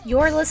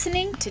You're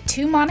listening to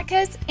Two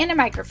Monicas and a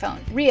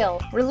Microphone. Real,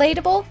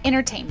 relatable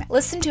entertainment.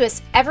 Listen to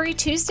us every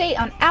Tuesday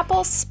on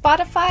Apple,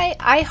 Spotify,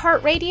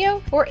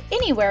 iHeartRadio, or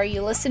anywhere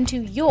you listen to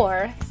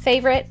your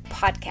favorite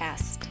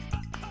podcast.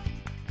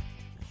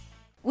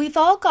 We've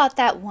all got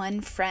that one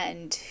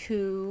friend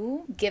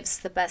who gives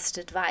the best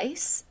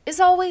advice, is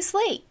always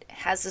late,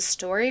 has a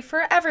story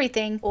for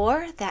everything,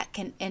 or that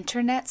can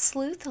internet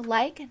sleuth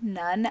like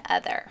none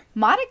other.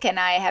 Monica and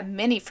I have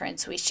many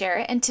friends we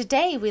share, and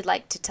today we'd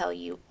like to tell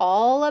you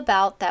all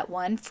about that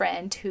one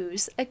friend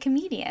who's a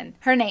comedian.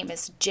 Her name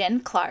is Jen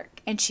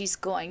Clark, and she's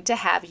going to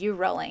have you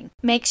rolling.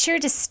 Make sure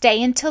to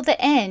stay until the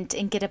end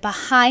and get a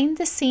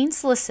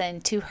behind-the-scenes listen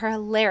to her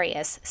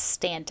hilarious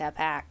stand-up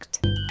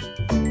act.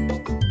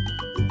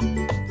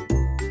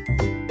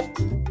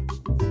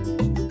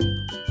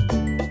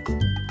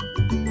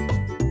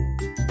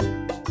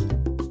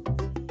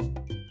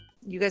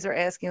 You guys are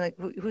asking like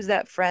who's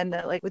that friend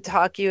that like would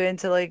talk you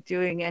into like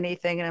doing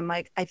anything, and I'm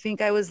like, I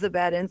think I was the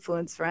bad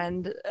influence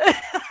friend.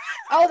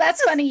 Oh,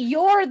 that's funny.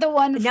 You're the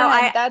one friend. No,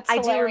 I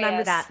hilarious. do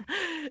remember that.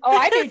 Oh,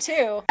 I do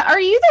too. Are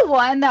you the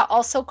one that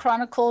also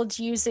chronicled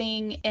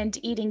using and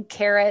eating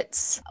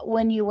carrots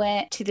when you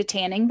went to the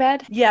tanning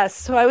bed? Yes,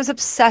 so I was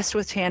obsessed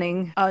with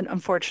tanning,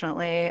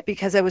 unfortunately,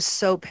 because I was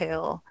so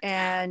pale.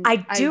 And I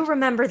do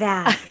remember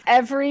that.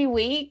 Every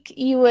week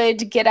you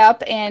would get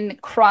up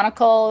and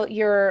chronicle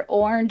your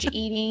orange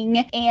eating.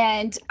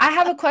 And I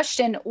have a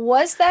question.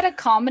 Was that a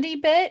comedy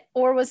bit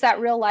or was that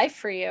real life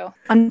for you?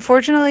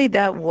 Unfortunately,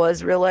 that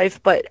was real life,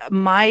 but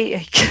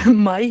my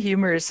my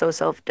humor is so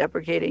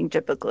self-deprecating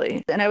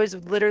typically. And I was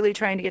literally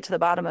trying to get to the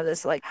bottom of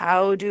this, like,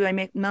 how do I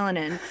make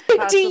melanin?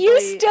 Do you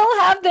still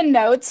have the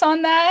notes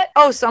on that?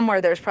 Oh,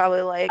 somewhere there's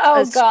probably like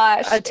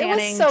a tanning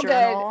it was so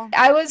journal. Good.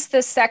 I was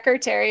the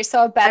secretary,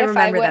 so I bet if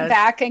I went those.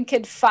 back and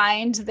could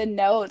find the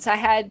notes, I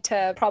had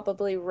to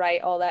probably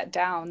write all that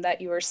down that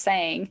you were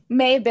saying.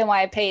 May have been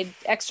why I paid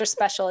extra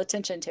special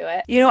attention to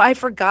it. You know, I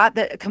forgot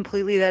that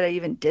completely that I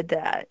even did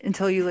that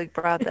until you like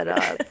brought that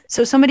up.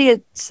 So somebody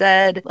had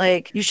said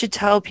like, you should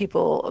tell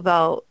people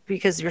about,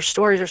 because your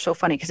stories are so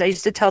funny. Because I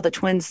used to tell the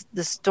twins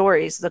the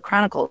stories, the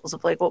chronicles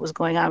of like what was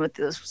going on with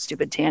this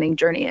stupid tanning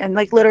journey. And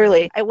like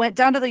literally, I went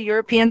down to the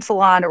European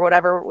salon or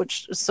whatever,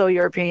 which is so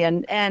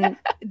European, and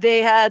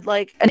they had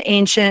like an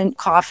ancient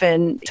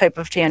coffin type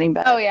of tanning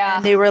bed. Oh yeah.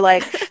 And they're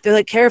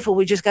like, careful,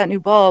 we just got new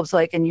bulbs.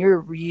 Like, and you're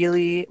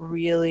really,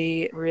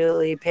 really,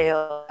 really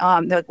pale.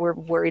 They're like, we're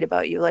worried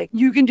about you. Like,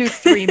 you can do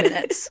 3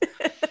 minutes.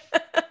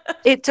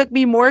 It took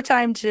me more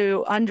time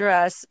to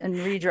undress and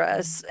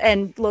redress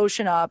and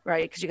lotion up,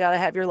 right? Because you got to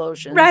have your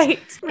lotions. Right.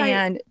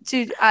 And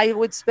I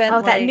would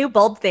spend that new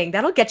bulb thing,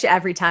 that'll get you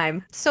every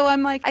time. So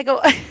I'm like, I go,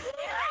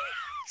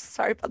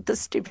 sorry about this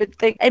stupid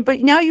thing. But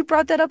now you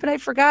brought that up and I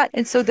forgot.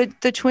 And so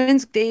the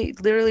twins, they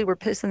literally were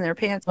pissing their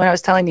pants when I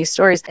was telling these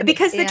stories.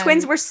 Because the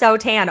twins were so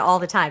tan all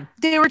the time.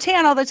 They were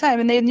tan all the time,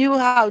 and they knew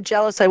how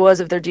jealous I was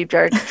of their deep,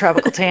 dark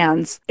tropical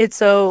tans. It's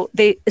so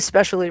they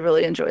especially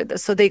really enjoyed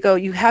this. So they go,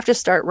 you have to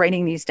start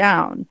writing these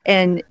down.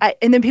 And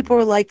then people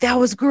were like, that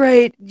was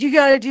great. You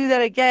got to do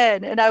that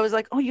again. And I was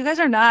like, oh, you guys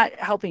are not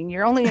helping.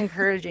 You're only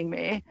encouraging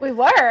me. We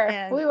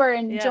were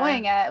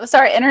enjoying it. It was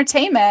our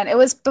entertainment. It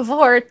was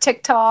before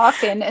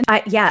TikTok and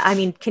I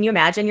mean, can you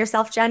imagine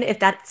yourself, Jen, if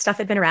that stuff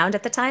had been around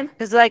at the time?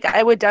 Because like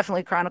I would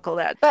definitely chronicle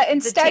that. But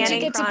instead you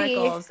get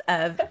chronicles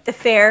of the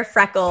fair,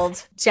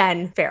 freckled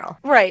Jen Farrell.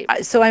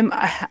 Right. So I'm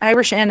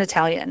Irish and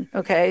Italian.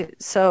 Okay.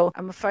 So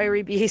I'm a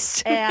fiery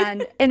beast.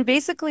 And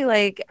basically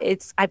like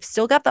I've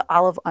still got the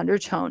olive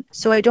undertone.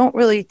 So I don't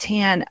really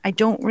tan. I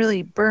don't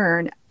really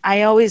burn.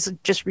 I always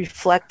just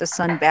reflect the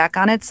sun back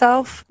on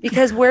itself,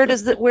 because where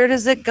does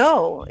it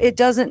go? It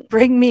doesn't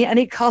bring me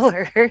any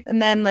color.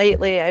 And then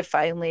lately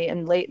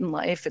and late in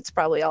life, it's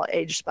probably all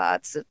age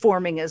spots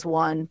forming as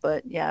one.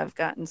 But yeah, I've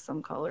gotten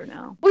some color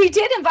now. We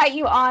did invite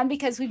you on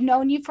because we've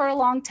known you for a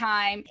long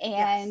time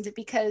and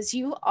because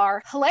you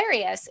are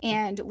hilarious.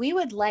 And we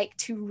would like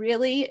to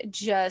really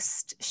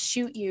just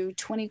shoot you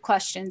 20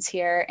 questions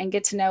here and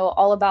get to know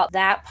all about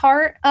that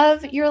part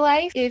of your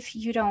life, if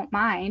you don't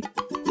mind.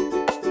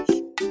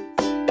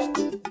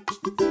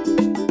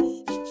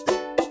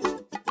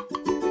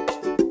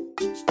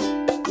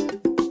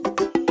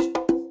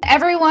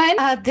 Everyone,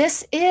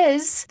 this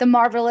is the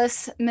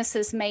marvelous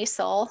Mrs.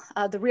 Maisel,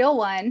 the real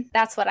one.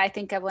 That's what I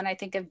think of when I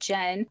think of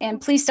Jen. And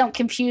please don't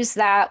confuse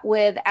that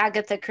with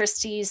Agatha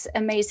Christie's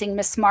Amazing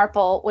Miss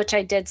Marple, which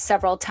I did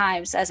several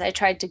times as I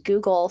tried to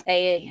Google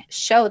a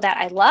show that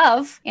I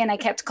love. And I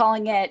kept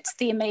calling it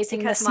The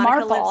Amazing Miss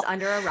Marple. Monica lives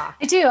under a rock.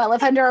 I do. I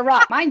live under a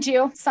rock. Mind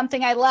you,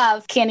 something I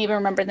love. Can't even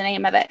remember the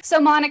name of it. So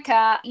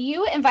Monica,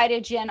 you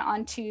invited Jen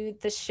onto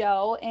the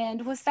show.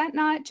 And was that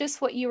not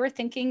just what you were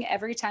thinking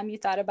every time you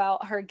thought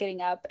about her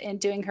getting up and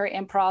doing her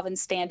improv and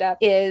stand-up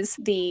is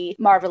the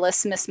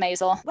marvelous Miss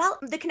Maisel? Well,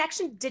 the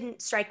connection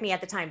didn't strike me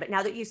at the time, but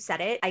now that you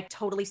said it, I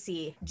totally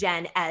see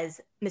Jen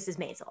as Mrs.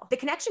 Maisel. The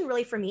connection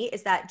really for me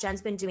is that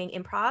Jen's been doing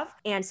improv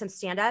and some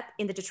stand-up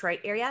in the Detroit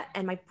area,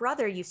 and my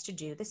brother used to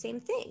do the same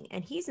thing,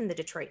 and he's in the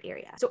Detroit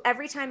area. So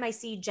every time I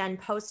see Jen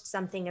post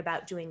something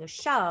about doing a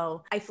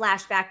show, I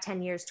flash back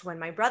 10 years to when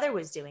my brother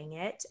was doing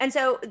it. And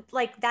so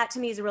like that to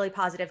me is a really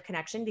positive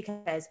connection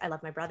because I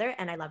love my brother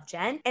and I love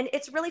Jen, and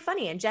it's really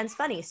funny, and Jen's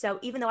funny. So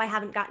even though I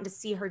haven't gotten to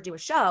see her do a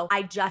show,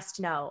 I just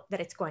know that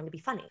it's going to be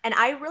funny. And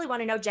I really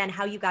want to know, Jen,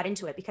 how you got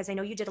into it, because I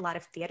know you did a lot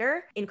of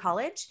theater in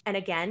college. And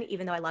again,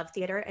 even though I love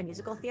theater and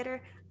musical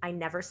theater, I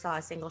never saw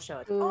a single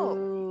show.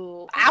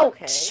 Ooh, ouch.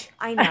 Okay.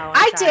 I know.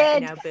 I sorry,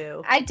 did. I know,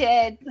 boo. I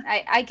did.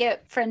 I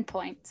get friend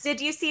points.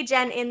 Did you see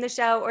Jen in the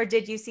show, or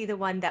did you see the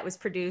one that was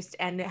produced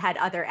and had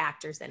other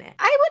actors in it?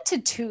 I went to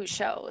 2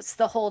 shows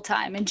the whole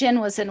time, and Jen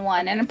was in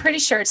one. And I'm pretty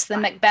sure it's the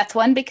Macbeth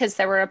one because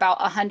there were about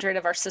 100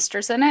 of our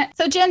sisters in it.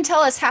 So Jen,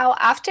 tell us how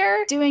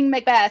after doing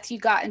Macbeth, you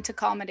got into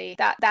comedy.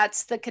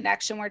 That's the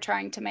connection we're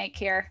trying to make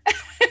here.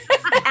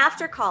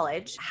 After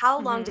college, how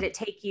long did it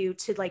take you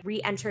to like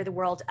re-enter the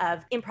world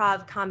of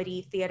improv,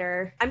 comedy,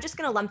 theater? I'm just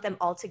going to lump them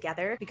all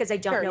together because I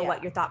don't know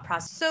what your thought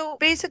process. So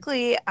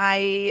basically,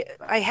 I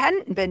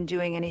hadn't been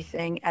doing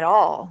anything at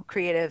all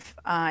creative.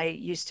 I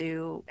used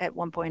to, at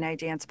one point, I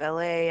danced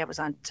ballet. I was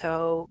on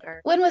toe.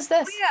 When was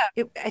this?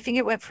 I think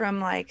it went from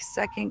like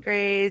second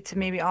grade to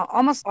maybe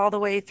almost all the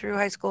way through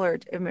high school, or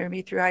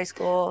maybe through high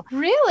school.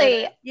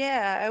 Really?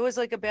 Yeah, I was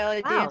like a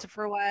ballet dancer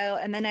for a while,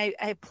 and then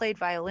I played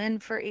violin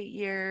for 8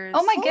 years.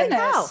 Oh my goodness.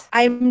 Wow.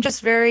 I'm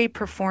just very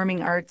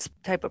performing arts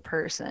type of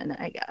person,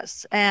 I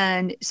guess.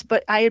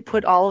 But I had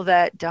put all of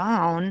that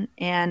down,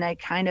 and I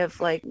kind of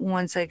like,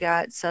 once I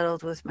got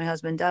settled with my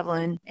husband,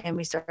 Devlin, and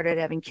we started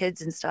having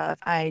kids and stuff,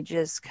 I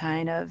just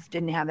kind of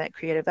didn't have that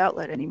creative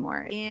outlet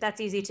anymore. And That's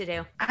easy to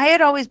do. I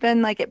had always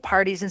been like at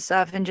parties and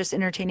stuff and just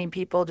entertaining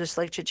people, just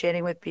like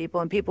chit-chatting with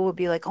people, and people would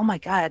be like, oh my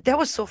God, that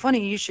was so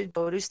funny. You should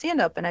go do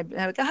stand-up. And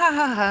I would go, ha,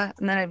 ha, ha.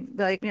 And then I'd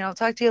be like, I'll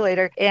talk to you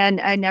later.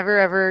 And I never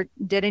ever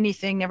did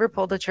anything, never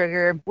pulled the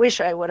trigger.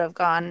 Wish I would have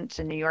gone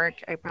to New York.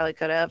 I probably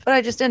could have, but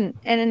I just didn't.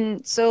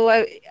 And so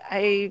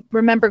I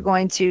remember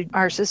going to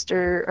our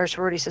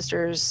sorority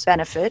sister's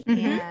benefit,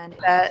 and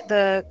at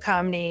the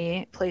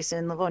comedy place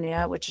in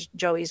Livonia, which is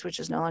Joey's, which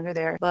is no longer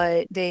there,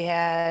 but they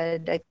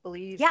had, I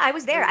believe. Yeah, I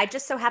was there. I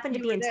just so happened to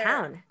You be were in there.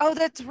 town. Oh,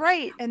 that's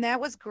right. And that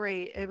was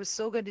great. It was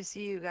so good to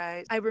see you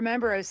guys. I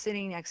remember I was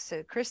sitting next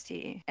to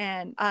Christy,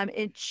 and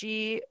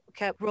she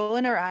kept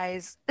rolling her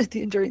eyes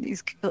during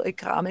these like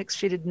comics.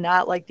 She did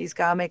not like these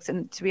comics,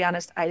 and to be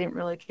honest, I didn't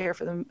really care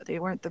for them. They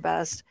weren't the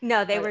best.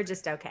 No, they were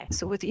just okay.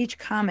 So with each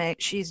comic,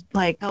 she's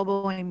like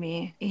elbowing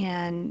me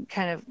and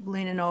kind of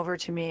leaning over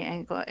to me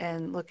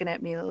and looking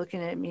at me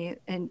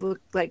and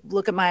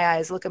look at my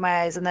eyes,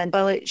 and then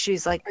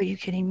she's like, "Are you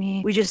kidding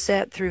me? We just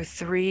sat through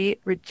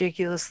 3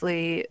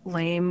 ridiculously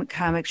lame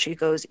comics." She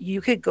goes, "You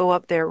could go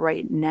up there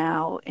right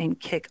now and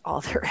kick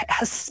all their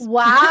ass."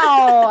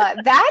 Wow.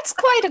 That's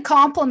quite a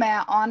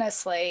compliment,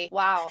 honestly.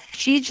 Wow.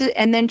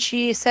 And then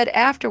she said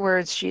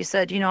afterwards, she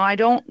said, I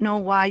don't know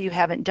why you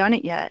haven't done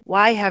it yet.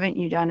 Why haven't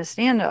you done a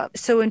stand-up?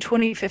 So in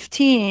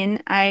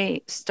 2015,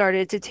 I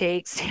started to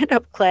take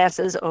stand-up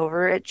classes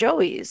over at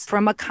Joey's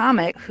from a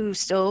comic who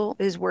still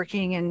is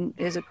working and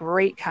is a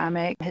great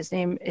comic. His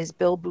name is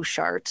Bill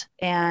Bouchard,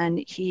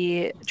 and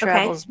he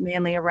travels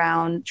mainly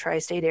around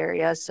tri-state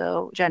area.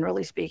 So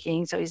generally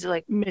speaking, so he's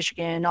like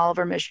Michigan, all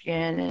over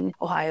Michigan and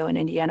Ohio and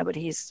Indiana, but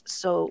he's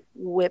so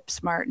whip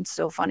smart and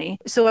so funny.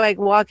 So I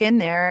walk in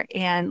there,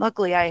 and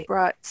luckily I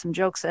brought some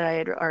jokes that I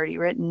had already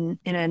written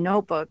in a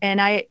notebook,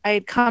 and I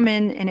had come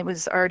in, and it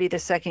was already the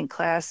second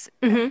class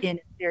in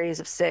a series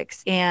of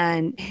 6,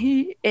 and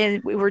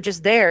we were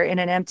just there in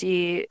an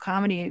empty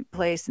comedy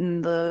place,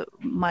 and the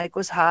mic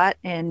was hot,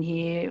 and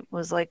he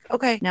was like,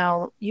 "Okay,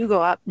 now you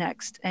go up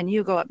next, and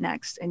you go up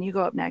next, and you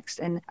go up next."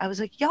 And I was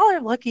like, "Y'all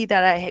are lucky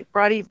that I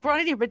brought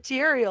any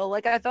material.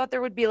 Like, I thought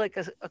there would be like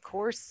a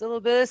course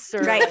syllabus,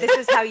 or Right.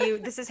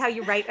 This is how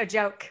you write a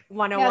joke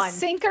 101. Yeah,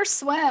 sink or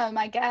swim,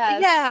 I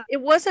guess. Yeah,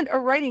 it wasn't a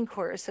writing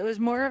course. It was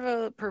more of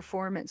a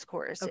performance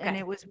course. Okay. And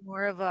it was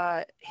more of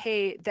a,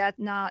 hey, that's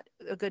not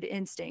a good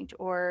instinct,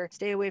 or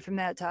stay away from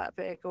that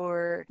topic.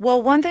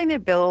 Well, one thing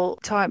that Bill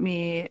taught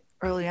me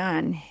early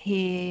on,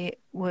 he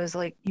was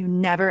like, you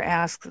never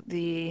ask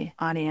the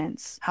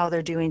audience how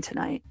they're doing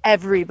tonight.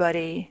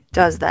 Everybody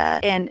does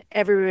that. And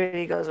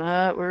everybody goes,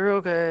 we're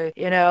okay,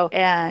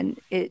 and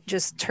it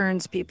just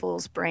turns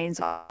people's brains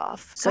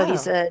off. So he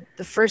said,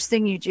 the first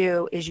thing you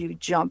do is you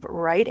jump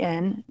right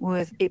in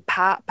with a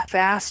pop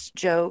fast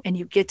joke, and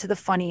you get to the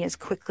funny as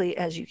quickly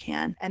as you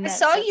can. And I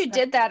saw you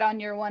did that on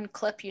your one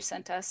clip you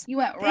sent us. You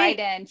went right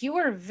in. You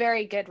were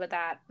very good with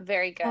that.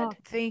 Very good. Oh,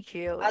 thank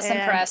you. I was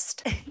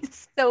impressed.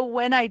 So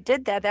when I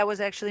did that, that was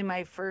actually my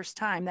my first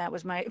time. That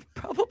was my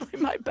probably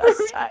my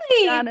best time.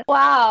 Really?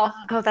 Wow.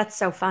 Oh, that's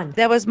so fun.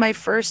 That was my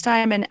first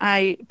time, and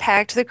I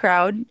packed the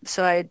crowd.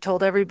 So I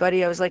told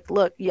everybody, I was like,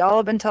 look, y'all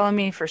have been telling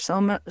me for so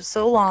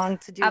long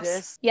to do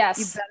this. You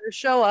Yes. better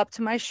show up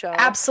to my show.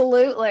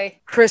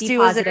 Absolutely. Christy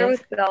was there positive.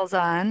 with bells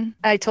on.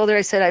 I told her,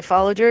 I said, I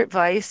followed your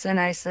advice, and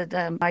I said,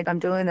 I'm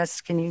doing this.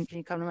 Can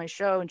you come to my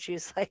show? And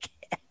she's like,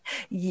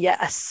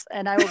 yes.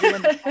 And I will be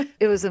in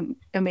it was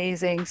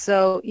amazing.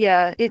 So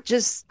yeah,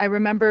 I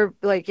remember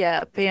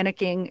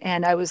panicking,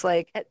 and I was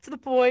like to the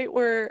point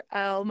where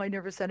all my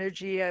nervous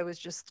energy, I was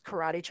just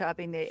karate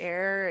chopping the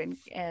air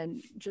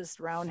and just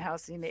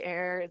roundhousing the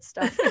air and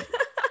stuff.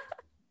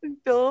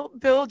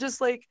 Bill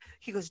just like,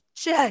 he goes,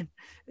 Jen,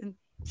 and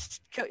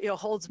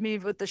holds me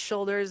with the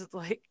shoulders,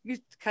 like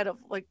kind of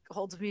like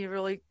holds me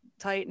really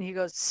tight, and he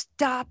goes,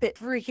 stop it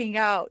freaking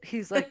out.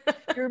 He's like,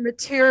 your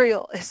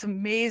material is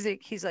amazing.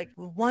 He's like,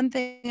 one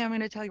thing I'm going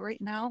to tell you right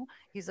now,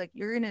 he's like,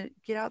 you're going to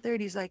get out there,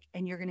 and he's like,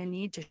 and you're going to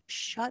need to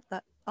shut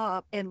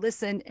up and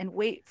listen and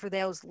wait for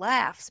those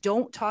laughs.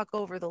 Don't talk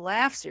over the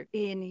laughs.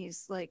 And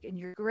he's like, and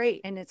you're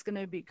great, and it's going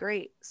to be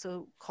great,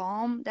 so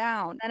calm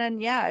down.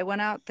 And then I went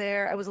out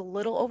there. I was a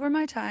little over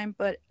my time,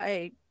 but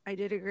I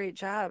did a great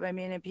job. I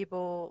mean, and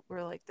people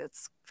were like,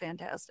 that's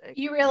fantastic.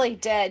 You really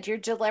did. Your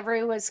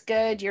delivery was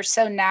good. You're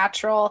so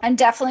natural. I'm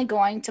definitely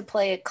going to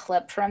play a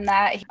clip from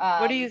that.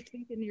 What do you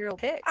think in your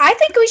pick? I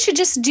think we should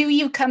just do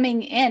you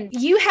coming in.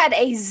 You had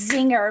a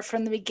zinger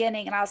from the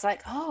beginning, and I was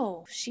like,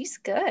 oh, she's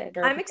good.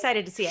 I'm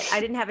excited to see it. I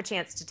didn't have a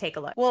chance to take a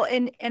look. Well,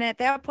 and at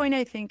that point,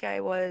 I think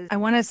I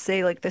want to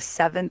say like the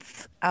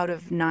 7th out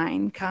of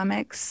 9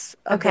 comics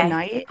of the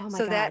night. Oh my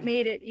so God. that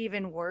made it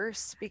even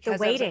worse because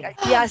The waiting.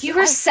 Yes, You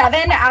were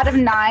 7 out of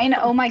 9.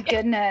 Oh my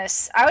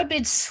goodness. I would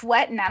be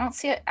sweating. I don't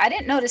see it. I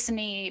didn't notice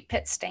any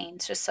pit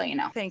stains, just so you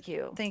know. Thank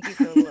you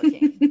for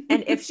looking.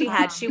 And if she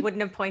had, she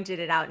wouldn't have pointed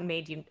it out and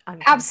made you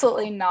uncomfortable.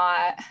 Absolutely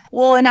not.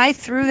 Well, and I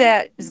threw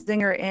that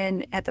zinger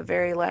in at the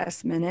very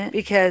last minute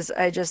because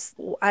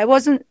I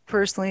wasn't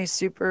personally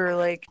super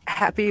like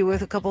happy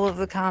with a couple of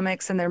the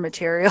comics and their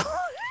material.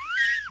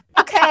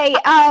 Okay,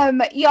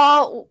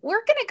 y'all,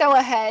 we're gonna go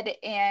ahead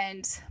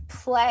and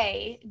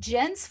play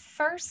Jen's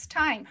her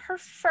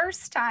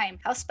first time.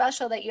 How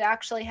special that you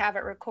actually have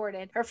it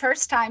recorded. Her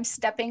first time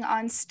stepping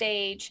on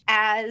stage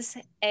as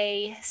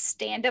a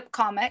stand-up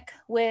comic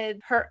with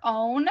her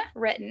own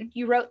written.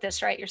 You wrote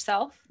this, right,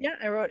 yourself? Yeah,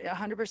 I wrote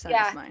 100%.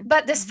 Yeah, is mine.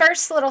 but this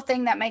first little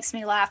thing that makes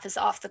me laugh is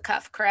off the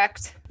cuff,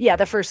 correct? Yeah,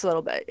 the first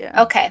little bit.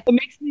 Yeah. Okay. It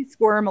makes me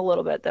squirm a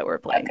little bit that we're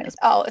playing this.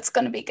 Oh, it's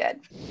gonna be good.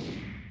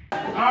 All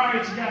right,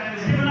 you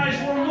guys, give a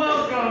nice warm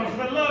welcome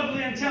for the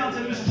lovely and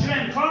talented Miss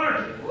Jen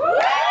Clark.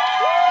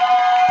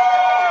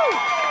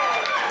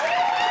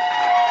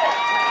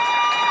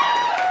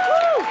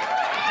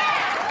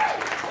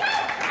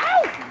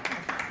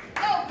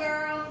 Go,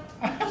 girl.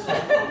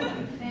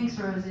 Thanks,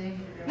 Rosie.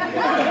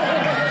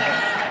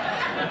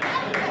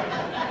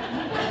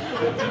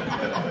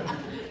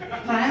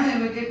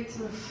 Finally, we get to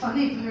the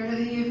funny part of the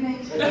evening.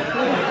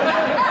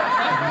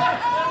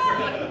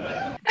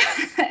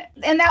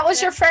 And that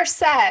was your first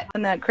set.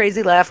 And that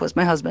crazy laugh was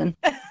my husband.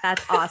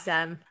 That's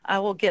awesome. I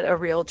will get a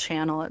real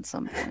channel at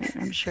some point,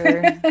 I'm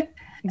sure.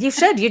 You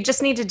should. You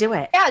just need to do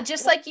it. Yeah,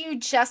 just like you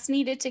just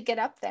needed to get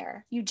up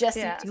there. You just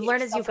need to You get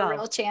learn as you yourself a go.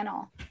 real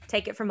channel.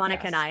 Take it from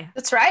Monica and I.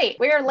 That's right.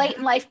 We are late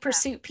in life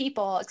pursuit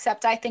people,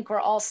 except I think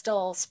we're all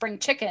still spring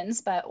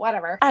chickens, but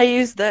whatever. I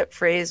used that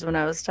phrase when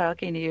I was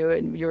talking to you,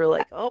 and you were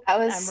like, oh, I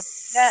I'm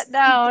was that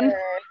down.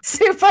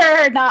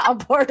 super not on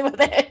board with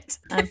it.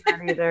 I'm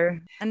not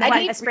either. And I What,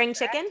 need- a spring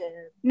chicken?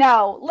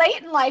 No,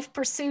 late in life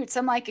pursuits.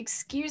 I'm like,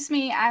 excuse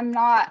me, I'm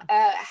not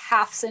a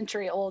half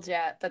century old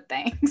yet, but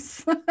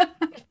thanks.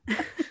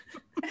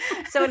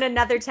 So in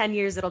another 10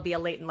 years, it'll be a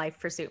late in life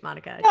pursuit,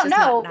 Monica. No, Just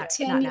no, not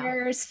 10 now.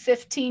 years,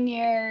 15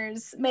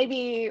 years,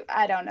 maybe,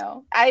 I don't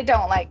know. I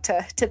don't like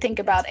to think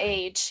about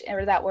age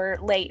or that we're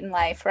late in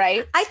life,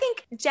 right? I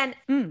think, Jen,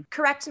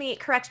 correct me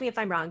if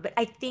I'm wrong, but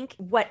I think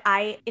what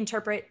I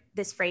interpret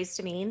this phrase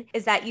to mean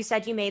is that you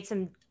said you made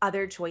some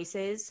other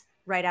choices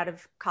right out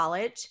of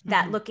college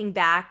that looking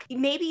back,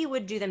 maybe you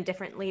would do them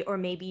differently or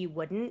maybe you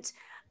wouldn't.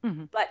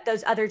 But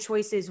those other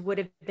choices would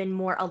have been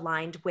more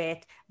aligned with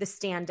the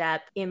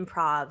stand-up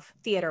improv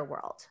theater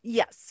world.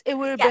 Yes, it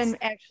would have been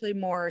actually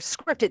more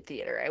scripted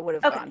theater. I would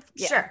have gone.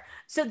 Yeah. Sure.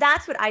 So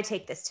that's what I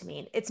take this to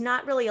mean. It's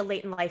not really a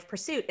late in life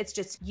pursuit. It's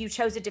just you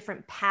chose a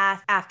different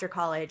path after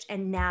college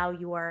and now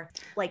you're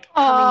like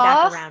coming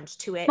back around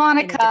to it. in a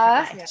Monica,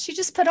 different way. she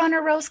just put on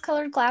her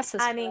rose-colored glasses.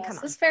 I for mean, us. come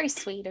on. That's very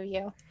sweet of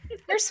you.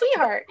 You're a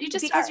sweetheart. You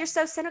just Because are. you're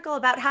so cynical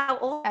about how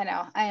old I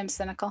know. I am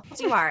cynical.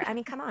 you are. I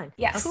mean, come on.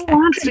 Yes. Who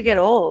wants to get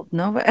old?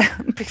 Nobody.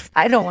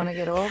 I don't want to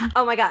get old.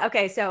 Oh my God.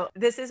 Okay. So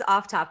this is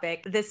off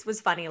topic. This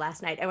was funny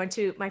last night. I went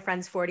to my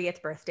friend's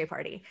 40th birthday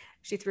party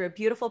She threw a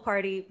beautiful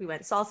party. We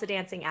went salsa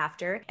dancing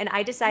after. And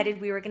I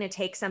decided we were going to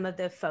take some of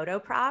the photo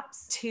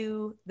props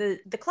to the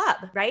club,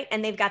 right?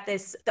 And they've got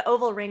the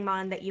oval ring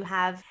mon that you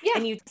have. Yeah.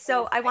 And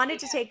so I wanted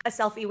to take a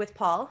selfie with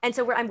Paul. And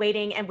so I'm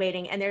waiting and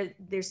waiting. And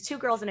there's 2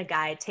 girls and a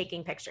guy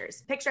taking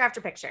pictures, picture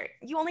after picture.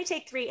 You only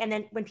take 3. And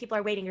then when people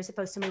are waiting, you're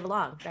supposed to move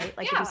along, right?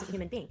 Like a decent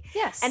human being.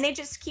 Yes. And they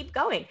just keep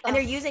going. And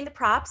they're using the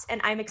props.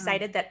 And I'm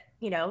excited that,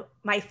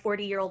 my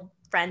 40-year-old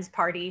friend's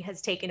party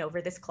has taken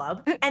over this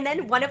club. And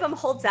then one of them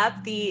holds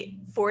up the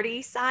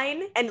 40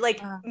 sign and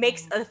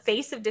makes a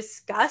face of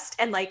disgust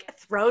and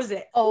throws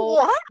it. Oh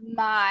What?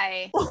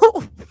 my.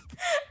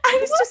 I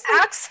was just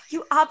like,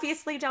 you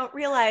obviously don't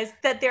realize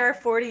that there are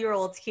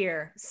 40-year-olds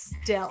here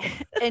still.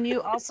 And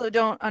you also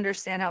don't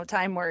understand how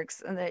time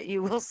works and that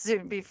you will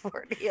soon be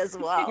 40 as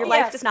well. Your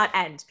life does not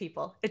end,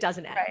 people. It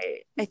doesn't end.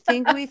 Right. I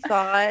think we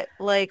thought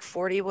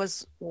 40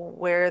 was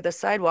where the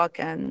sidewalk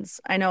ends.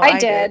 I know I I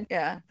did.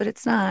 Yeah, but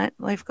it's not.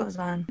 Life goes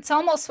on. It's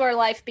almost where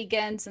life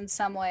begins in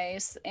some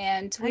ways.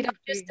 And we I don't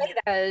just agree. say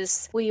that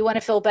as we want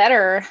to feel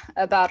better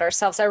about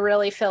ourselves. I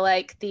really feel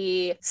like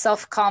the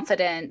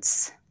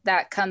self-confidence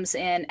that comes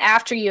in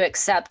after you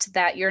accept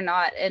that you're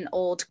not an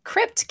old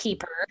crypt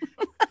keeper.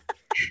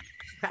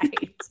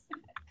 Right.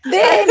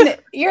 Then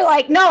you're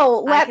like,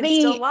 no, I let can me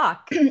still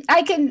walk.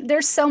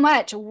 there's so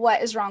much.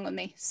 What is wrong with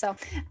me? So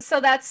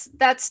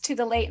that's to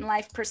the late in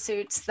life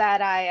pursuits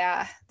that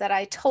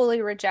I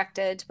totally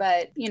rejected.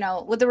 But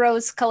with the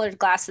rose colored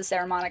glasses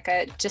there,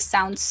 Monica, it just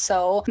sounds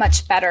so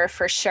much better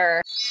for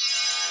sure.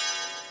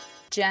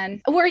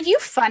 Jen, were you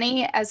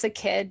funny as a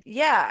kid?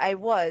 Yeah, I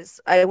was.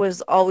 I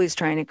was always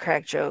trying to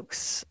crack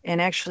jokes.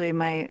 And actually,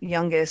 my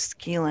youngest,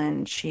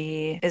 Keelan,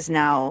 she is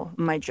now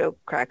my joke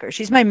cracker.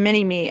 She's my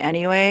mini me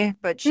anyway,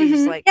 but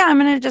she's like, yeah, I'm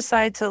going to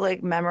decide to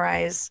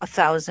memorize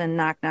 1,000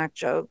 knock knock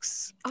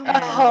jokes. Oh, And-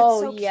 that's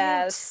so cute.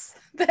 yes.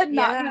 The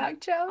knock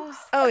jokes.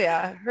 Oh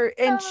yeah,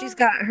 she's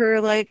got her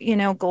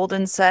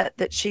golden set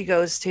that she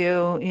goes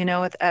to,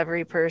 with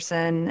every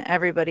person.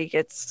 Everybody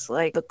gets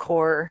the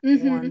core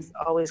ones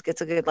always gets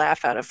a good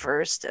laugh out of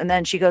first, and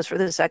then she goes for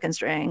the second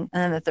string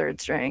and then the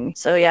third string.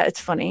 So yeah, it's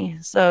funny.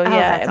 So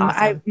that's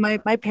awesome.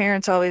 my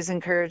parents always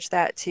encourage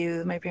that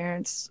too.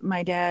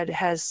 My dad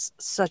has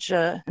such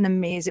an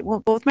amazing. Well,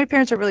 both my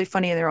parents are really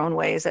funny in their own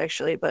ways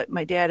actually, but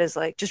my dad is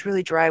just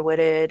really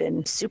dry-witted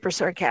and super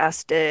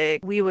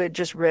sarcastic. We would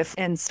just riff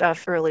and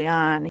stuff early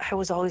on. I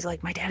was always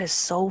like, my dad is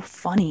so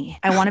funny.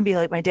 I want to be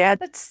like my dad.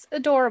 That's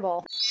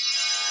adorable.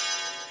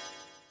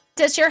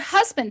 Does your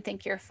husband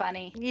think you're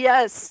funny?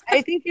 Yes.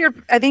 I think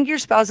your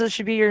spouses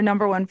should be your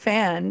number one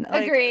fan.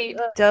 Agreed.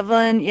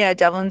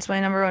 Devlin's my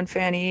number one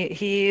fan.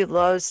 He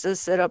loves to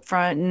sit up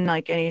front in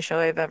any show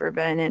I've ever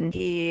been in.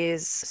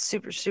 He's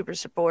super, super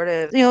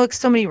supportive.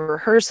 So many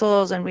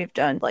rehearsals, and we've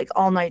done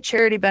all night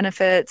charity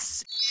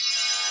benefits.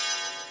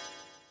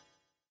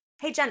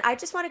 Hey, Jen, I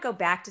just want to go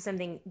back to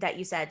something that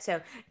you said. So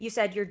you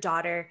said your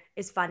daughter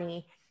is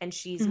funny and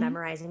she's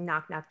memorizing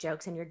knock knock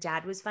jokes and your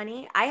dad was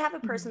funny. I have a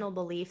personal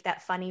belief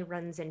that funny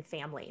runs in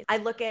families. I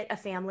look at a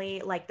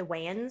family like the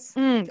Wayans.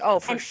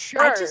 For and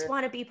sure. I just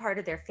want to be part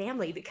of their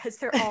family because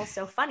they're all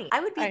so funny. I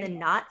would be the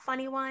not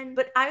funny one,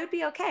 but I would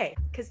be okay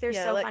because they're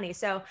so funny.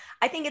 So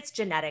I think it's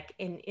genetic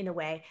in a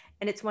way.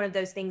 And it's one of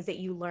those things that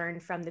you learn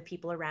from the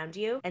people around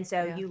you. And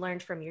so you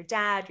learned from your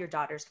dad, your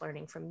daughter's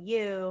learning from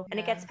you, and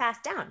it gets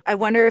passed down. I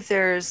wonder if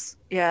there's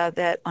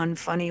that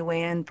unfunny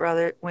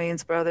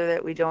Wayne's brother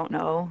that we don't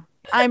know.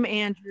 I'm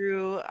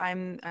Andrew.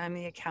 I'm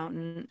the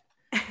accountant.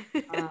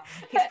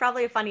 He's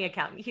probably a funny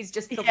accountant. He's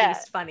just the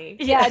least funny.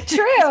 Yeah,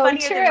 true. He's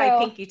funnier than my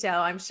pinky toe,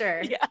 I'm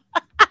sure. Yeah.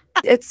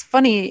 It's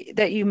funny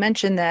that you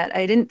mentioned that.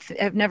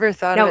 I've never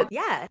thought of it.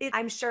 Yeah.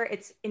 I'm sure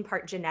it's in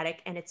part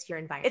genetic and it's your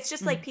environment. It's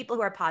just like people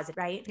who are positive,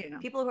 right? Yeah.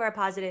 People who are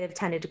positive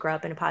tended to grow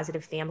up in a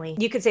positive family.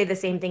 You could say the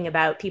same thing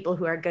about people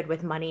who are good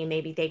with money.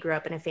 Maybe they grew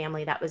up in a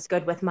family that was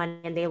good with money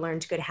and they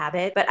learned good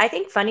habit. But I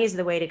think funny is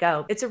the way to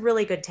go. It's a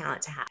really good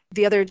talent to have.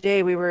 The other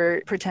day we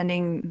were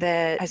pretending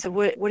that I said,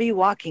 what are you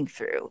walking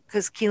through?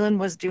 Because Keelan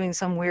was doing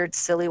some weird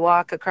silly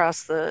walk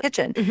across the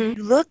kitchen.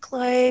 You look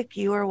like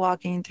you are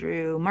walking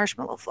through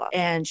marshmallow fluff.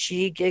 And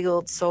she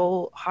giggled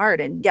so hard,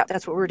 and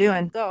that's what we're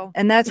doing. Go.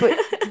 And that's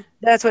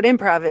what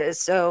improv is.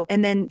 So,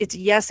 and then it's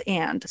yes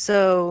and.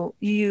 So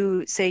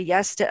you say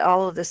yes to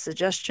all of the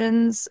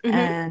suggestions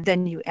and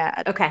then you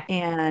add. Okay.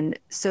 And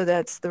so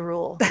that's the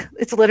rule.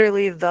 It's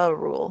literally the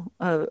rule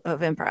of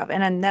improv.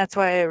 And that's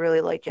why I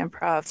really like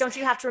improv. Don't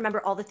you have to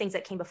remember all the things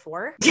that came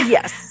before?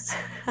 Yes.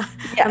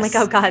 I'm like,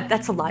 oh God,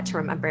 that's a lot to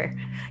remember.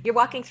 You're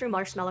walking through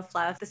marshmallow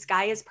fluff. The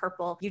sky is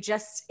purple. You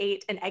just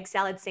ate an egg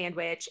salad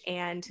sandwich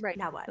and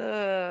now what?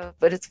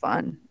 But it's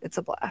fun. It's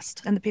a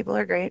blast. And the people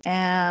are great.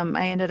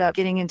 I ended up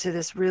getting into to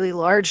this really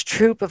large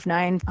troop of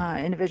 9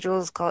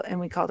 individuals and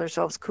we called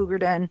ourselves Cougar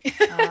Den.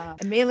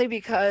 Mainly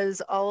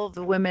because all of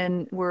the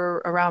women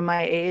were around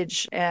my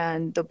age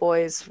and the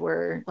boys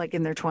were like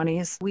in their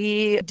 20s.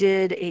 We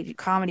did a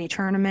comedy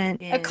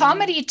tournament. A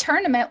comedy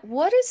tournament?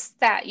 What is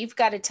that? You've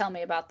got to tell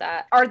me about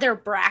that. Are there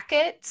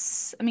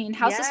brackets? I mean,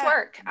 how's this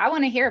work? I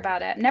want to hear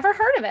about it. Never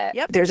heard of it.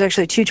 Yep. There's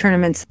actually 2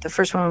 tournaments. The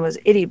first one was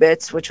Itty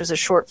Bits, which was a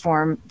short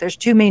form. There's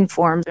 2 main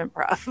forms of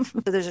improv.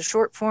 So there's a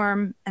short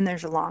form and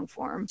there's a long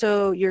form.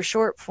 So your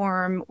short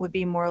form would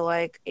be more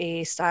like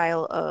a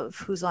style of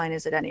Whose Line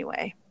Is It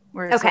Anyway?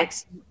 Where it's like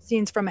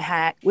scenes from a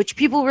hat, which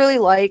people really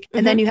like.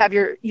 And then you have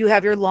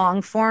your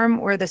long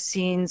form where the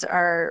scenes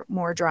are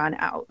more drawn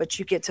out, but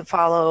you get to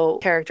follow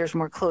characters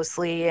more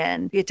closely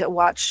and you get to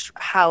watch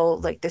how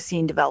like the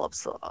scene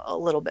develops a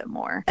little bit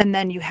more. And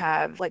then you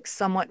have like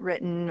somewhat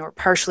written or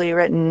partially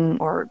written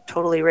or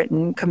totally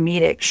written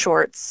comedic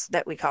shorts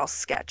that we call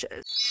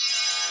sketches.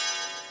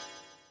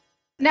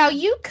 Now,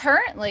 you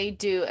currently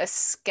do a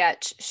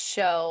sketch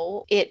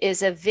show. It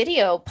is a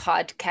video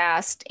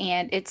podcast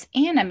and it's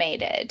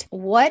animated.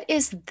 What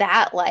is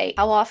that like?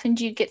 How often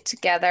do you get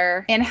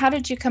together and how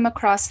did you come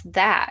across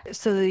that?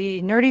 So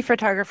the Nerdy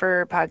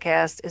Photographer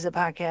podcast is a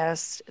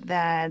podcast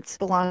that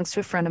belongs to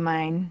a friend of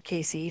mine,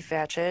 Casey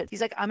Fatchett.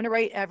 He's like, I'm going to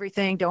write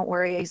everything. Don't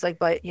worry. He's like,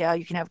 but yeah,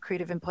 you can have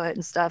creative input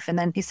and stuff. And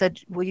then he said,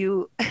 will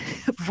you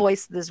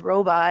voice this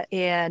robot?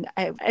 And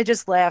I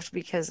just laughed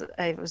because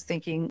I was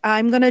thinking,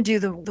 I'm going to do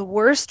the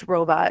worst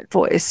robot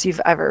voice you've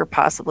ever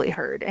possibly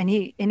heard. And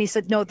he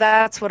said, no,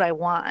 that's what I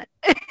want.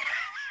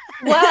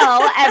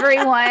 Well,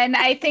 everyone,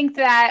 I think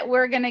that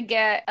we're going to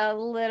get a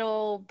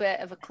little bit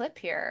of a clip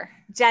here.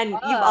 Jen,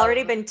 you've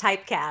already been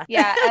typecast.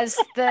 Yeah, as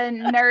the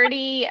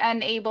nerdy,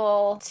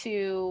 unable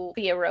to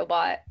be a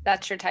robot.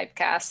 That's your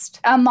typecast.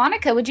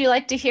 Monica, would you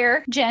like to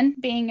hear Jen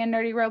being a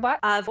nerdy robot?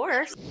 Of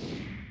course.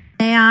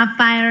 They are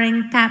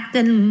firing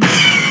Captain.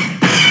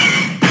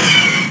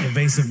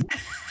 Evasive.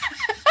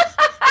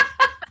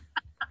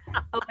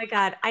 Oh my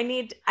God. I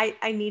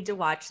need to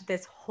watch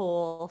this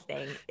whole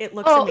thing. It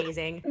looks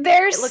amazing.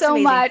 There's so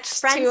amazing. much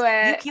Friends, to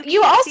it. you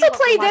You can't also see what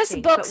play we're this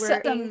watching, book but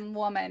we're some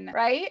woman,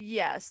 right?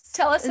 Yes.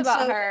 Tell us And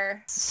about so-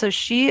 her. So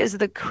she is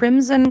the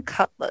Crimson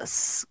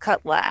Cutlass,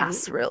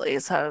 really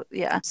is how,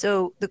 yeah.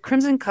 So the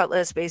Crimson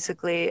Cutlass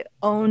basically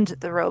owned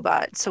the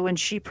robot. So when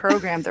she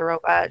programmed the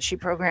robot, she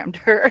programmed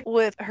her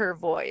with her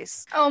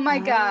voice. Oh my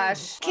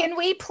gosh. Can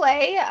we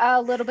play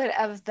a little bit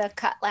of the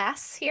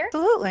Cutlass here?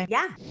 Absolutely.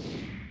 Yeah.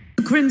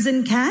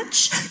 Crimson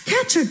catch,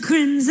 catcher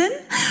crimson,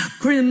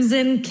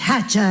 crimson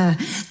catcher,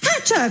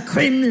 catcher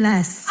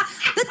crimless,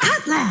 the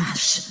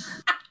cutlash.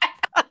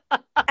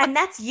 And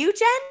that's you,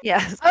 Jen?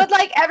 Yes. I would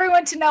like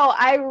everyone to know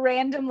I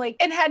randomly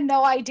and had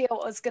no idea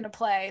what was going to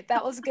play.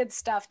 That was good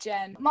stuff,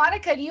 Jen.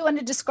 Monica, do you want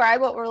to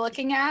describe what we're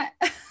looking at?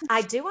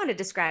 I do want to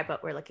describe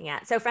what we're looking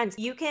at. So friends,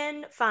 you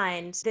can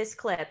find this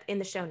clip in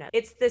the show notes.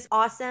 It's this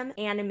awesome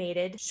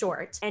animated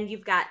short and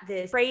you've got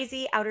this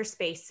crazy outer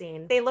space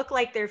scene. They look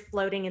like they're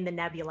floating in the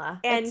nebula.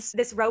 And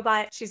this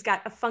robot, she's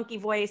got a funky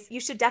voice. You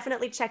should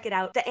definitely check it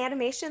out. The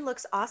animation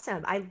looks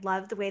awesome. I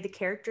love the way the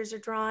characters are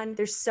drawn.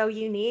 They're so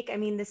unique. I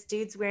mean, this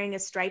dude's wearing a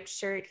striped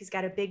shirt. He's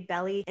got a big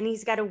belly and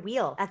he's got a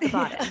wheel at the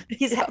bottom.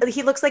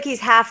 He looks like he's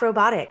half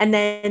robotic. And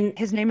then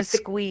His name is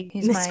Squee.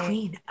 He's Miss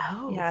Queen.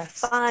 Oh, yes.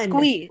 fun.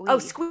 Squee. Oh,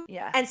 Squee.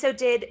 Yeah. And so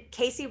did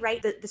Casey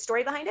write the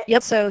story behind it?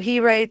 Yep. So he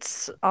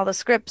writes all the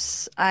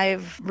scripts.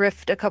 I've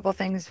riffed a couple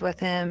things with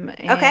him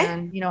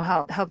and,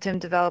 helped him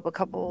develop a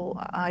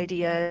couple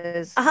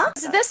ideas.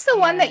 Is this the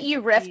one that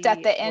you riffed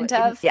at the end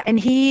of? Yeah. And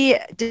he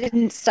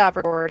didn't stop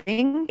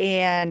recording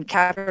and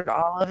captured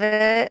all of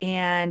it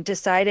and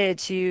decided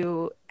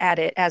to add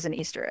it as an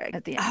Easter egg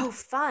at the end. Oh,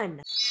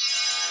 fun.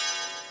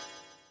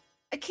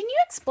 Can you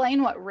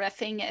explain what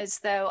riffing is,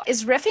 though?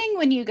 Is riffing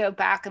when you go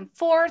back and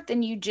forth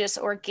and you just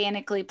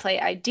organically play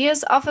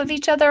ideas off of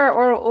each other,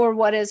 or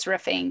what is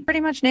riffing? Pretty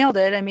much nailed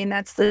it. I mean,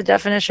 that's the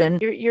definition.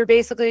 You're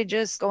basically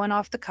just going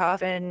off the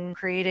cuff and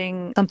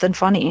creating something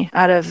funny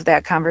out of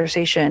that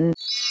conversation.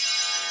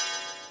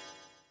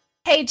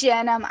 Hey,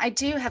 Jen, I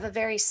do have a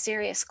very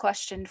serious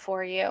question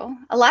for you.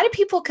 A lot of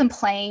people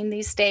complain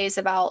these days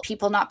about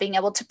people not being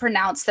able to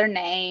pronounce their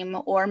name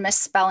or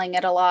misspelling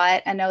it a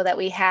lot. I know that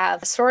we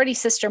have sorority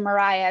sister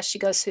Mariah. She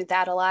goes through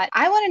that a lot.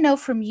 I want to know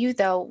from you,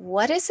 though,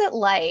 what is it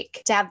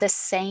like to have the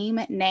same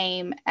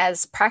name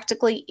as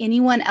practically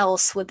anyone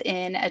else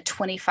within a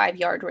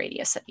 25-yard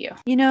radius of you?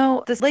 You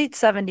know, the late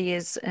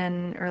 70s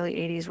and early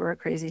 80s were a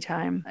crazy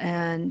time.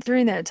 And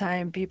during that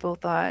time, people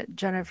thought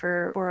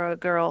Jennifer for a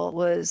girl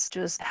was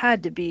just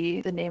had to be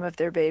the name of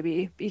their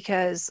baby,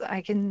 because I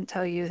can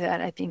tell you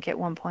that I think at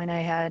one point I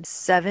had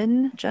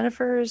 7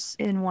 Jennifers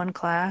in one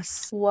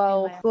class.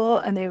 Whoa. In my school,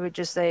 and they would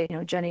just say,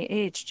 Jenny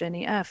H,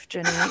 Jenny F,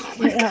 Jenny. Oh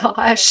my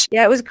gosh.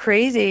 Yeah, it was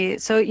crazy.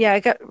 So yeah,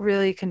 it got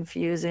really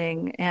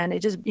confusing. And it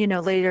just,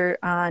 later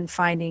on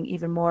finding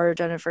even more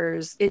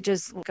Jennifers, it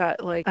just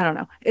got like, I don't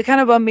know. It kind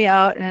of bummed me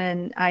out.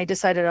 And I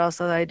decided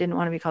also that I didn't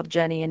want to be called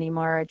Jenny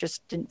anymore. I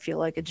just didn't feel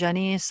like a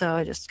Jenny. So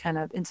I just kind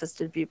of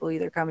insisted people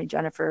either call me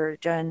Jennifer or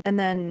Jen. And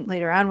then then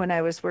later on, when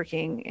I was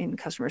working in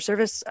customer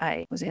service,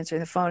 I was answering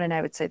the phone and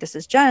I would say, "This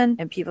is Jen."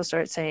 And people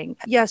started saying,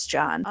 "Yes,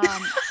 John."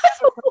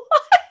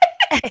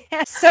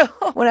 So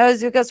when I was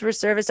doing customer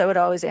service, I would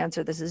always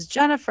answer, "This is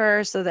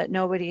Jennifer," so that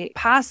nobody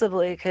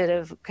possibly could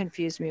have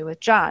confused me with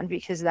John,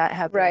 because that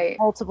happened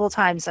multiple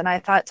times. And I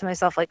thought to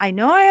myself, like, I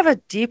know I have a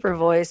deeper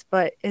voice,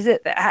 but is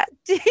it that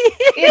deep?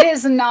 It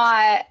is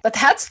not. But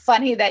that's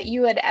funny that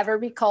you would ever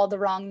be called the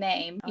wrong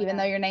name, even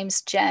though your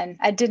name's Jen.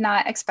 I did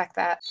not expect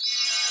that.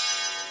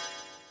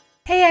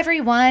 Hey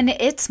everyone,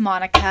 it's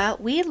Monica.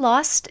 We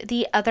lost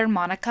the other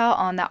Monica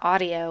on the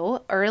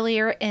audio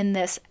earlier in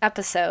this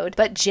episode,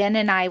 but Jen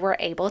and I were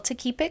able to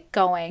keep it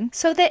going.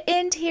 So the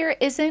end here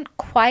isn't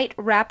quite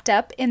wrapped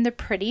up in the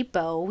pretty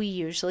bow we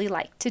usually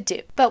like to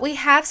do. But we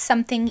have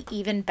something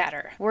even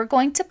better. We're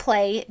going to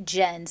play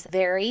Jen's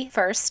very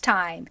first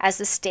time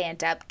as a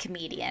stand-up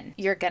comedian.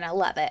 You're gonna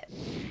love it.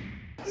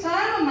 So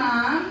I'm a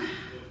mom.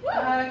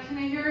 Can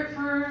I hear it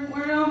for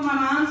where all my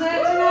moms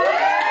at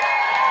tonight?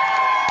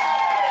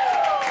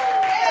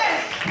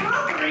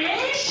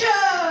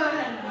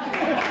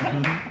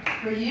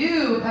 For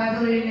you,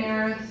 populating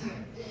Earth.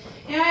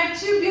 Yeah, I have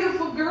two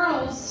beautiful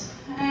girls,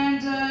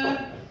 and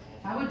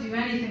I would do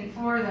anything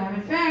for them.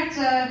 In fact,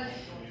 I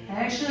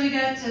actually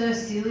got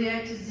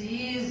celiac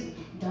disease,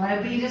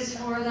 diabetes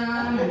for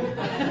them.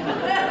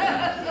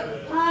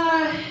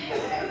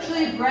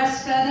 Actually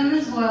breastfed them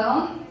as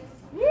well.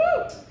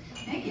 Woo!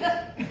 Thank you.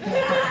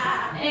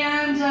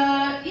 And,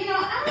 I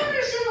don't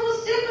understand the whole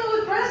stigma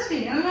with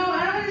breastfeeding. I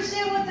don't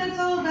understand what that's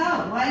all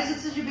about. Why is it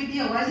such a big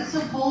deal? Why is it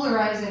so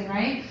polarizing,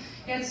 right?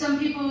 You got some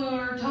people who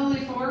are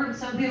totally for it and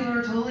some people who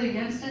are totally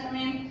against it. I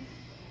mean,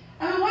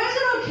 why is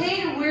it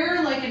okay to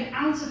wear like an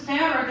ounce of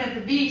fabric at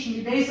the beach and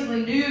be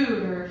basically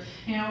nude, or,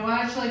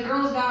 watch like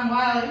Girls Gone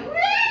Wild, like, woo!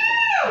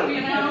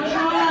 Showing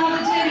all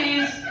the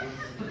titties.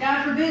 But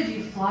God forbid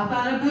you flop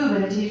out a boob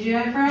at a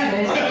TGI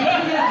Fridays.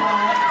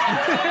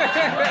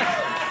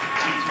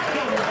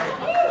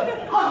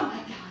 Oh my God,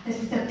 this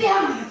is the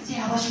family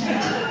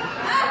establishment.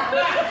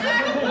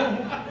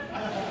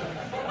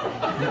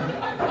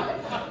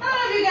 I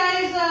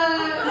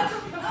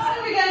don't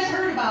know if you guys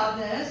heard about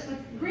this, but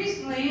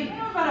recently,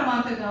 about a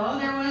month ago,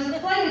 there was a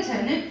flight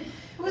attendant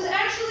who was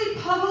actually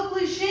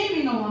publicly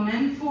shaming a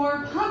woman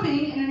for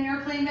pumping in an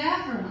airplane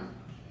bathroom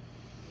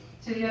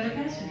to the other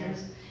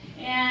passengers.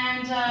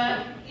 And,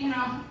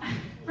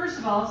 first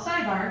of all,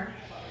 sidebar,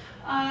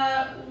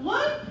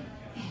 what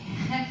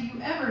have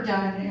you ever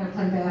done in an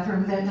airplane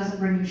bathroom that doesn't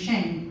bring you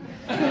shame?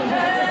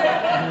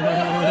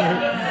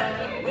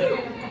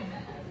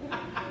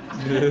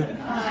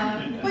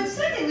 But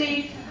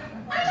secondly,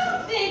 I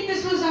don't think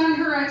this was on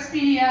her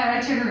Expedia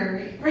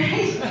itinerary, right?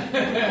 It's 5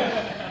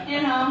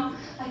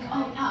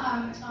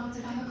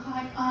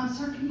 o'clock.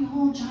 Sir, can you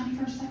hold Johnny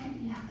for a second?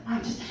 Yeah, I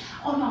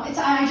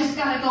just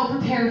gotta go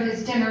prepare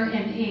his dinner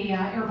in a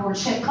airboard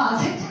ship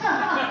closet.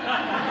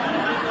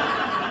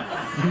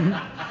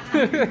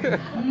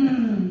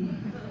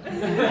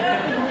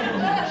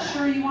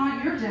 Sure you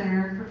want your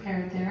dinner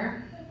prepared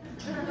there.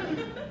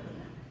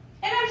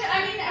 And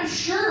I'm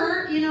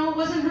sure, it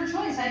wasn't her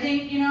choice. I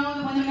think,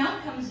 when the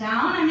milk comes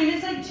down,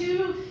 it's like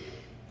 2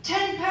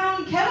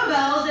 10-pound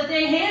kettlebells that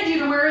they hand you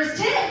to wear as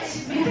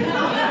tits.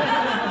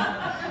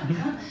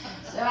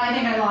 So I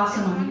think I lost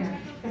someone here.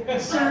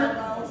 Sir.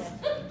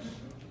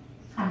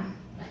 Hi.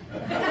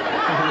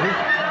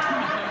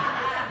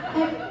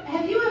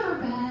 Have you ever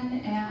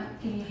been at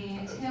a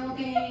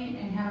tailgate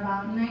and had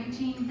about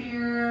 19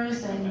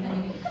 beers and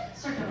you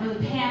start to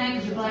really panic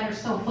because your bladder's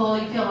so full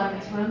you feel like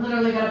it's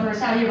literally going to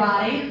burst out of your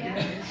body?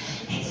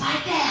 It's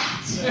like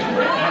that.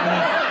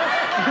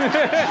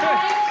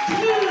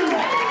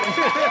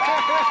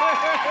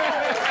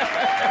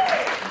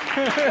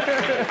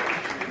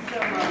 My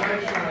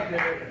wife's not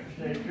there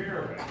to take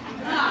care of it.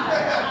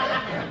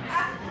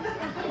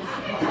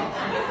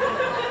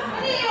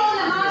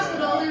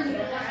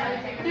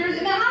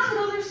 In the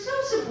hospital, they're so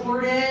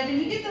supportive, and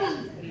you get those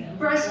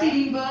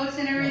breastfeeding books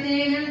and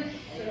everything. You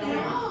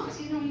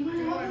want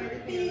to help with the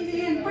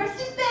baby, and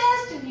breast is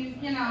best, and you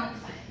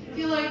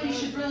feel like you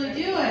should really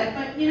do it.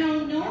 But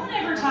no one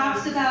ever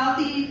talks about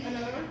the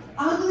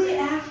ugly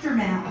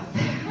aftermath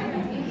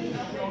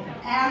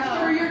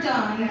after you're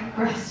done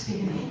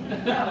breastfeeding. Do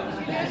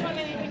you guys want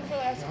anything for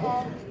last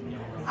call?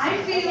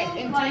 I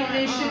feel like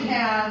they should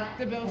have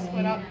The bill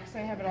split up because I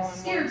have it all in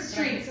Scared one.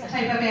 Streets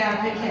type of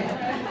advocate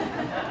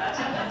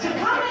to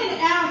come in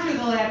after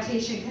the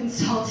lactation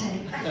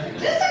consultant,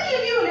 just to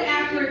give you an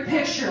accurate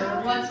picture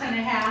of what's going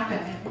to happen.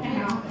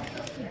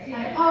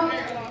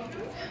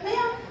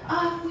 Ma'am,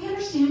 we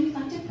understand you'd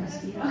like to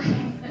breastfeed,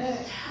 okay?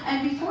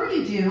 And before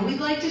you do,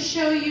 we'd like to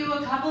show you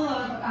a couple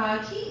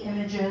of key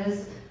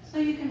images so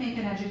you can make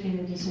an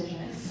educated decision.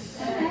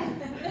 Okay?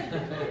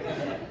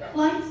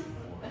 Lights.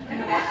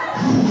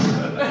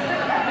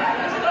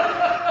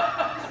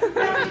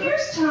 Now,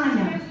 here's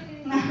Tanya.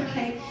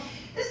 Okay,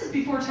 this is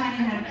before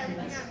Tanya had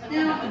kids.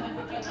 Now,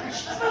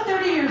 she's about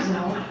 30 years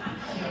old.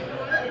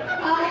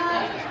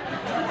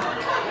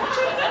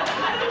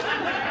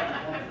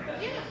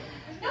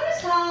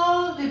 Notice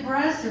how the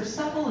breasts are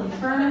supple and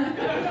firm.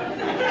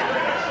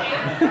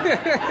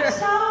 Notice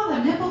how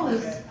the nipple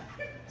is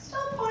still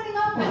pointing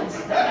upwards.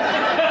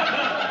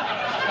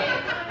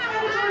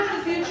 Headed towards the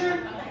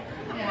future.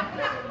 Yeah.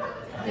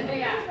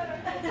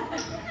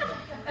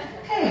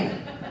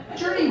 Okay,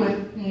 journey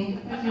with me,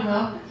 if you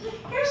will.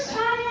 Here's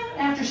Tanya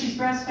after she's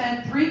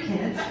breastfed 3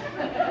 kids.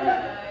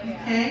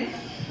 Okay.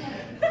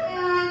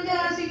 And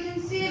as you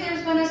can see,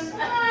 there's been a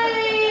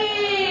slight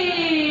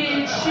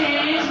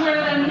change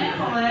where the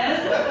nipple is.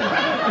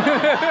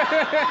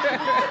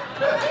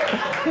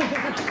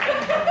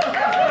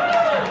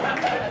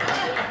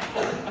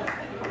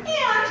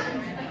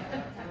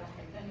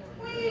 And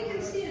well, you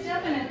can see a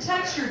definite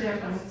texture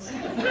difference.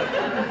 If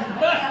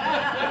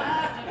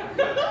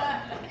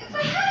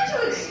I had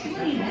to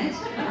explain it,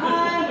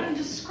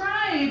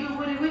 describe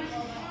what it would,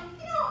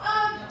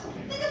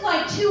 think of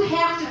like 2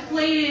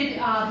 half-deflated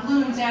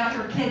balloons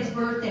after a kid's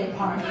birthday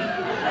party.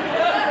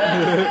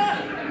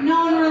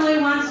 No one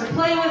really wants to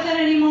play with it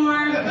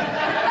anymore.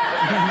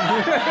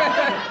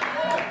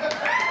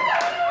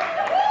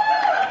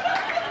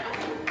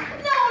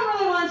 No one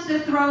really wants to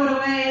throw it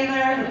away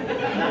either.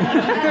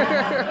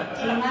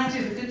 To remind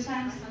you of the good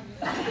times.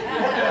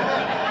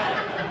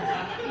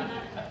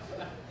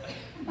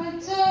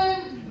 But,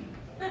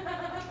 I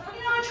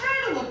try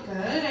to look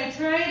good. I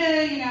try to,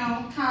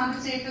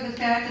 compensate for the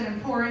fact that I'm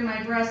pouring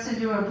my breasts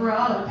into a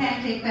bra or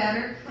pancake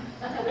batter.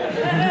 And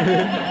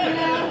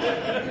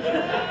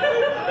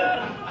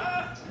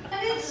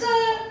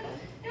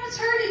it's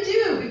hard to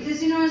do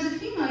because, as a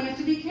female, you have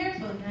to be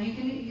careful. You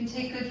can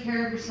take good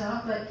care of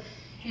yourself, but,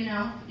 you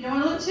don't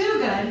want to look too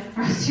good,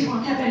 or else you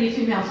won't have any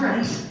female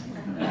friends.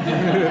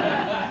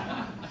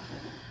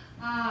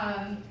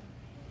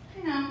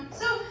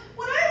 So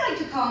what I like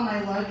to call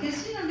my look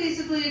is,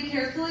 basically a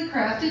carefully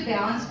crafted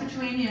balance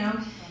between,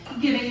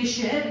 giving a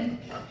shit and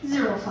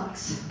 0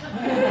 fucks.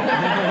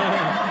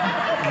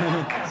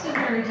 It's a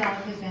very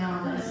delicate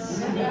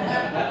balance.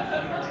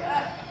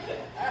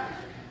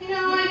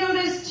 I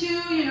noticed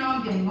too,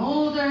 I'm getting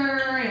older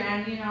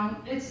and,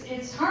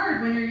 it's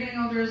hard when you're getting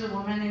older as a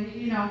woman and,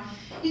 you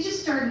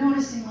just start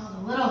noticing all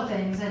the little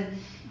things and,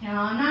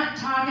 I'm not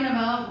talking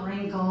about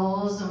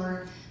wrinkles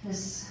or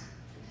this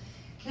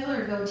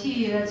killer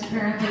goatee that's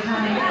apparently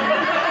coming.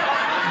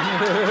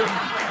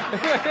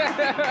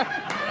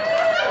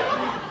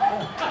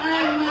 I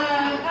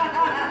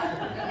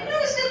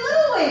noticed in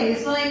little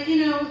ways, like,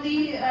 the,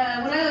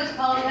 what I like to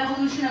call the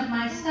evolution of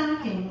my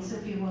stockings,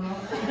 if you will.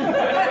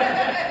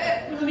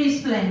 Let me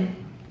explain.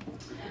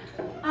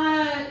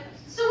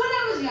 So when I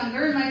was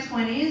younger, in my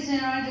 20s,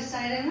 I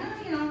decided,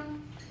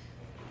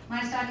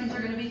 my stockings are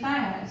going to be thigh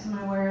highs. I'm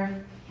going to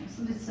wear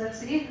something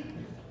sexy.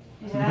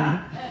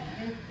 Yeah.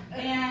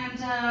 And,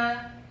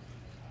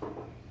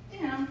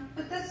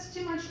 but that's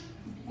too much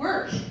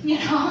work,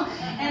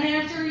 And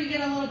after you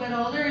get a little bit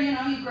older,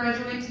 you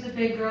graduate to the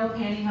big girl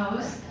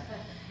pantyhose.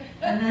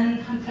 And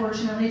then,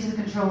 unfortunately, to the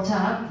control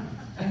top.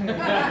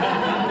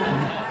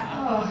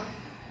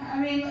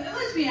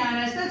 Let's be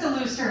honest, that's a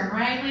loose term,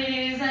 right,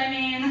 ladies?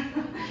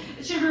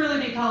 It should really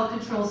be called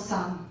control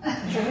sum.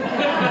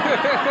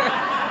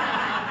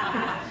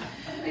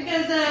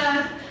 Because,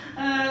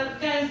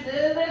 guys,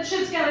 that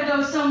shit's gotta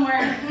go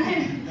somewhere.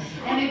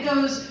 And it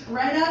goes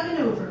right up and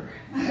over.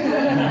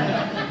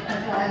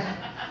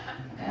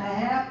 A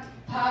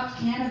half-popped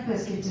can of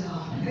biscuit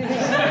dough.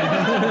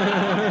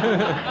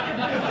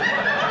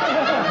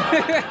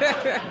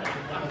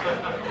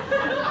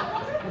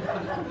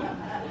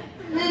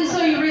 And then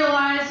so you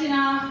realize, you'd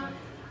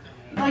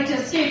like to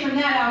escape from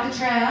that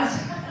Alcatraz.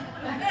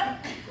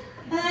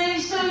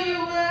 And so I'm gonna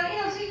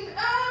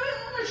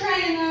try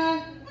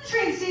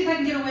and see if I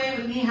can get away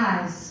with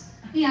knee-highs.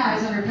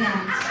 Knee-highs under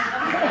pants.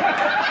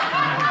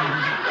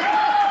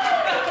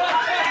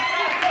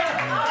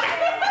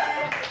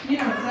 You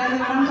know exactly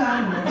what I'm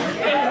talking about.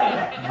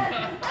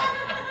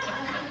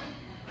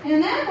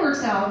 And that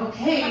works out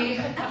okay.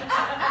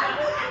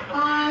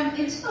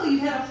 Until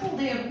you've had a full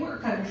day of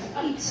work on your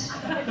feet.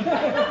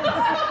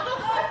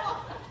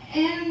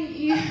 And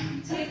you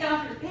take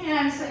off your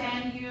pants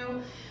and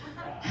you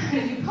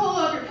pull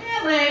up your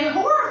pant leg,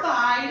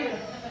 horrified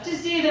to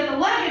see that the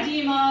leg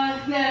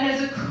edema that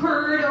has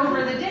occurred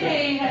over the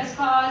day has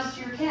caused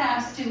your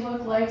calves to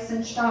look like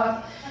cinched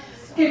off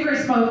hickory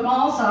smoked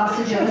mall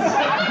sausages. You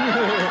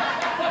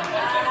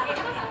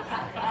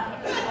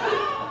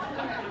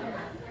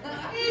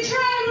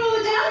try and roll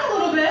it down a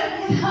little bit,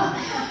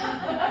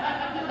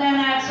 Then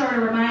that sort of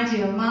reminds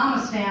you of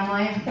Mama's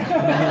family.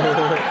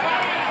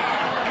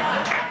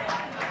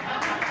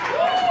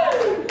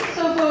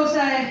 So folks,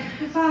 I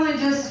finally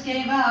just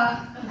gave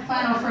up the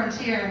final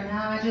frontier.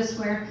 Now I just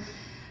wear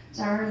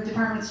our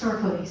department store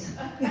hoodies.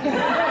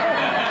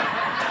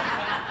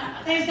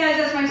 Thanks guys,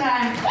 that's my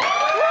time.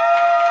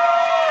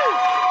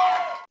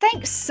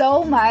 Thanks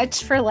so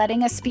much for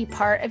letting us be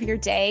part of your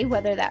day,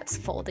 whether that's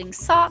folding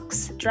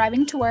socks,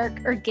 driving to work,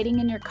 or getting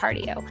in your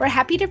cardio. We're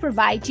happy to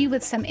provide you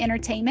with some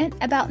entertainment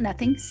about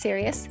nothing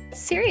serious,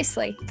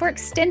 seriously. For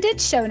extended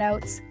show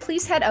notes,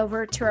 please head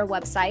over to our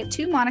website,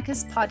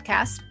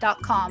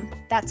 twomonicaspodcast.com.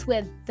 That's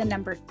with the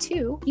number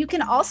 2. You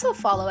can also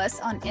follow us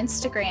on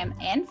Instagram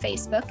and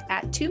Facebook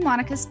at Two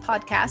Monicas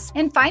Podcast,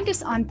 and find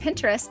us on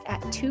Pinterest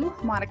at Two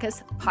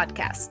Monicas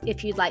Podcast.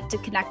 If you'd like to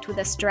connect with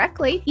us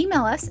directly,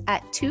 email us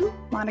at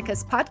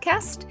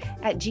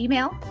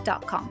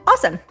twomonicaspodcast@gmail.com.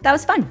 Awesome. That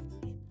was fun.